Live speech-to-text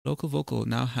LocalVocal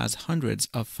now has hundreds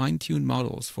of fine-tuned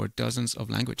models for dozens of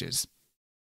languages.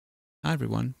 Hi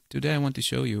everyone, today I want to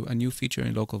show you a new feature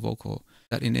in LocalVocal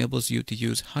that enables you to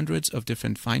use hundreds of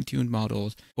different fine-tuned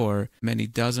models for many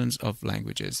dozens of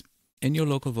languages. In your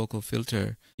LocalVocal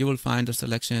filter, you will find a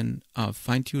selection of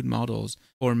fine-tuned models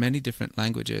for many different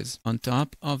languages on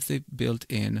top of the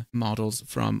built-in models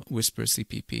from Whisper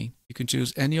CPP. You can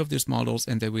choose any of these models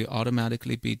and they will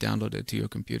automatically be downloaded to your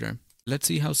computer. Let's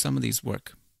see how some of these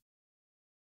work.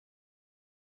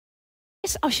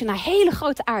 Als je naar hele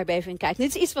grote aardbevingen kijkt,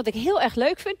 dit is iets wat ik heel erg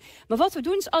leuk vind, maar wat we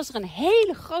doen is als er een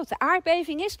hele grote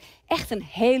aardbeving is, echt een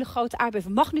hele grote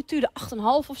aardbeving, magnitude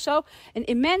 8,5 of zo, een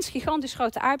immens, gigantisch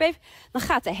grote aardbeving, dan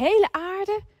gaat de hele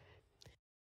aarde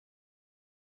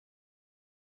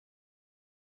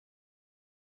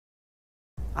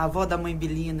A avó da mãe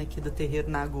Belina aqui do terreiro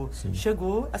Nagô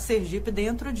chegou a Sergipe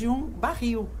dentro de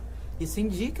barril. Isso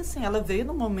indica, assim, ela veio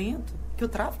no momento que o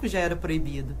tráfico já era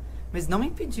proibido, mas não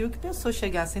impediu que pessoas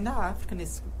chegassem da África.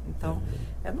 Então,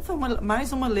 não foi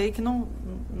mais uma lei que,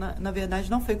 na verdade,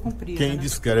 não foi cumprida. Quem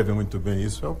descreve muito bem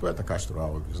isso é o poeta Castro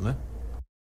Alves, né?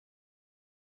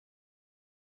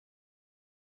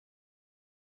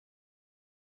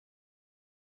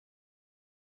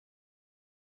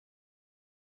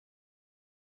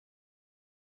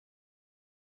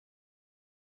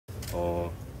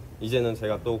 이제는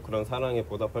제가 또 그런 사랑에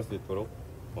보답할 수 있도록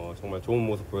정말 좋은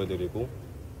모습 보여드리고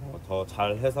더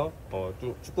잘해서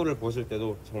축구를 보실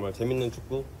때도 정말 재밌는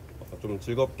축구 좀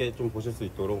즐겁게 좀 보실 수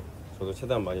있도록 저도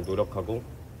최대한 많이 노력하고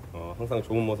항상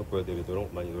좋은 모습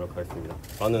보여드리도록 많이 노력하겠습니다.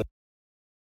 많은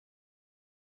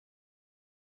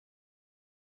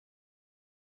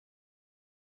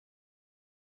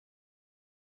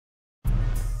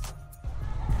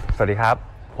สวัสดีครับ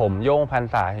ผมโย่งพัน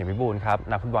ษาเหมวิบูลย์ครับ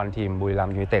นักฟุตบอลทีมบุรีรัม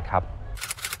ย์ยูไนเต็ดครับ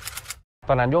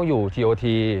ตอนนั้นโย่งอยู่ TOT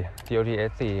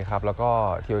SC ครับแล้วก็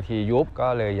TOT ยุบก็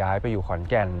เลยย้ายไปอยู่ขอน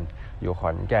แ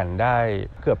ก่นได้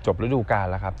เกือบจบฤดูกาล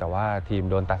แล้วครับแต่ว่าทีม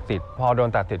โดนตัดสิทธิ์พอโดน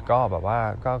ตัดสิทธิ์ก็แบบว่า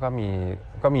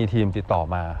ก็มีทีมติดต่อ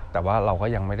มาแต่ว่าเราก็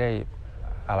ยังไม่ได้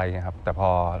อะไรนะครับแต่พอ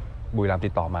บุรีรัมย์ติ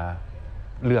ดต่อมา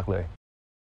เลือกเลย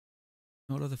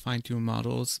All of the fine-tuned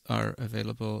models are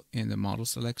available in the model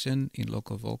selection in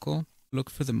LocalVocal. Look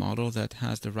for the model that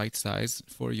has the right size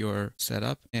for your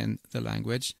setup and the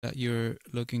language that you're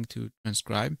looking to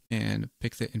transcribe, and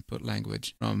pick the input language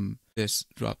from this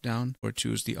drop-down or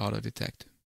choose the auto detect.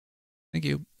 Thank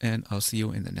you, and I'll see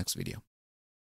you in the next video.